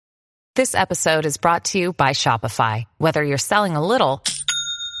This episode is brought to you by Shopify. Whether you're selling a little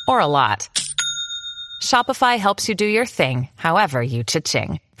or a lot, Shopify helps you do your thing, however you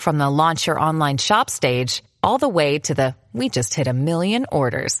cha-ching. From the launch your online shop stage, all the way to the we just hit 1 million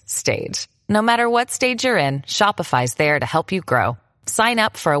orders stage. No matter what stage you're in, Shopify's there to help you grow. Sign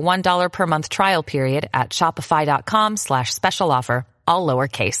up for a $1 per month trial period at shopify.com/special offer, all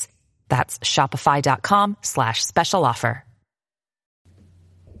lowercase. That's shopify.com/special offer.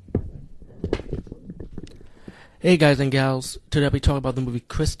 Hey guys and gals, today I'll be talking about the movie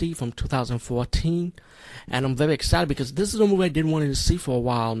Christie from 2014, and I'm very excited because this is a movie I did want to see for a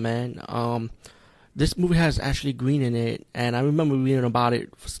while, man. This movie has Ashley Greene in it, and I remember reading about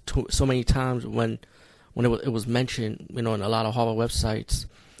it so many times when it was mentioned, in a lot of horror websites,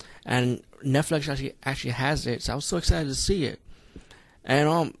 and Netflix actually has it, so I was so excited to see it,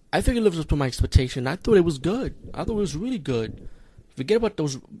 and I think it lives up to my expectation. I thought it was good. I thought it was really good. Forget about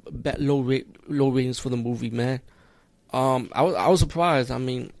those low ratings for the movie, man. I was surprised. I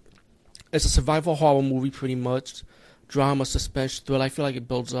mean, it's a survival horror movie, pretty much, drama, suspense, thrill. I feel like it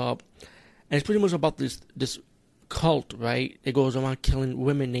builds up, and it's pretty much about this cult, right? It goes around killing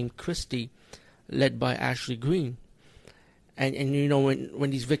women named Christie, led by Ashley Greene, and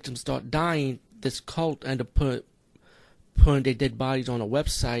when these victims start dying, this cult end up putting their dead bodies on a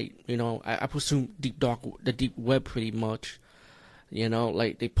website. I presume the deep web, pretty much.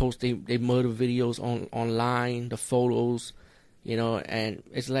 Like they post they murder videos online, the photos, and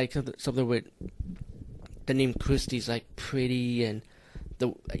it's like something with the name Christie's like pretty, and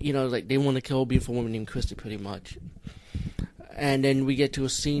like they want to kill a beautiful woman named Christie, pretty much. And then we get to a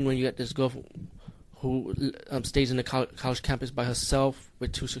scene when you got this girl who stays in the college campus by herself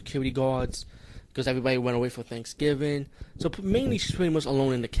with 2 security guards because everybody went away for Thanksgiving. So mainly she's pretty much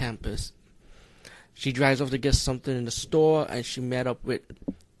alone in the campus. She drives off to get something in the store, and she met up with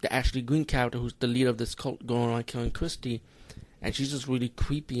the Ashley Greene character, who's the leader of this cult going around killing Christie, and she's just really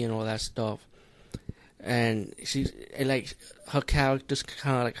creepy and all that stuff. And her character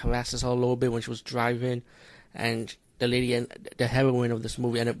kind of like harasses her a little bit when she was driving, and the lady and the heroine of this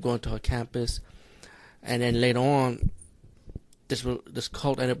movie ended up going to her campus, and then later on, this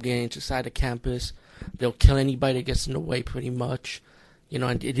cult ended up getting inside the campus. They'll kill anybody that gets in the way, pretty much.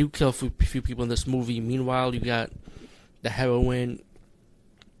 And they do kill a few people in this movie. Meanwhile, you got the heroine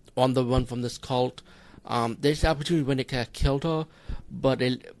on the run from this cult. There's the opportunity when they could have killed her, but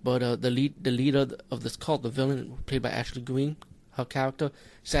the leader of this cult, the villain played by Ashley Greene, her character,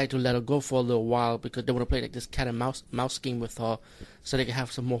 decided to let her go for a little while because they want to play like this cat and mouse game with her, so they can have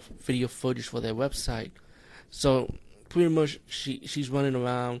some more video footage for their website. So pretty much, she's running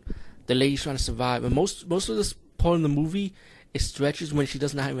around. The lady's trying to survive, and most of this part of the movie, it stretches when she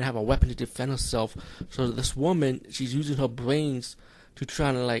does not even have a weapon to defend herself. So this woman, she's using her brains to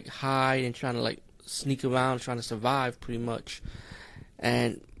try to like hide and trying to like sneak around, trying to survive, pretty much.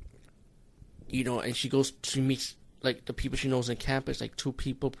 And and she meets like the people she knows on campus, like 2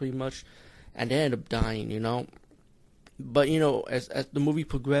 people pretty much, and they end up dying. But as the movie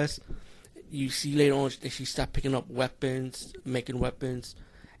progressed, you see later on that she stopped picking up weapons, making weapons,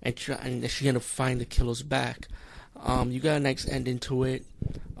 and she ended up finding the killer's back. You got a nice ending to it,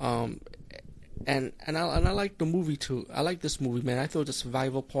 and I like the movie too. I like this movie, man. I thought the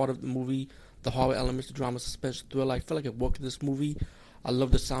survival part of the movie, the horror elements, the drama, suspense, thriller, I feel like it worked in this movie. I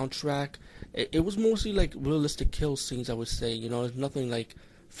love the soundtrack. It was mostly like realistic kill scenes, I would say. It's nothing like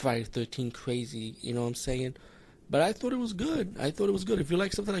Friday the 13th crazy. You know what I'm saying? But I thought it was good. If you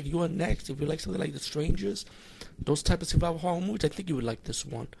like something like You Are Next, if you like something like The Strangers, those type of survival horror movies, I think you would like this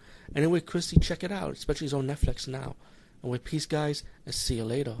one. Anyway, Christie, check it out, especially it's on Netflix now. And with peace, guys, and see you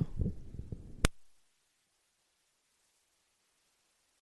later.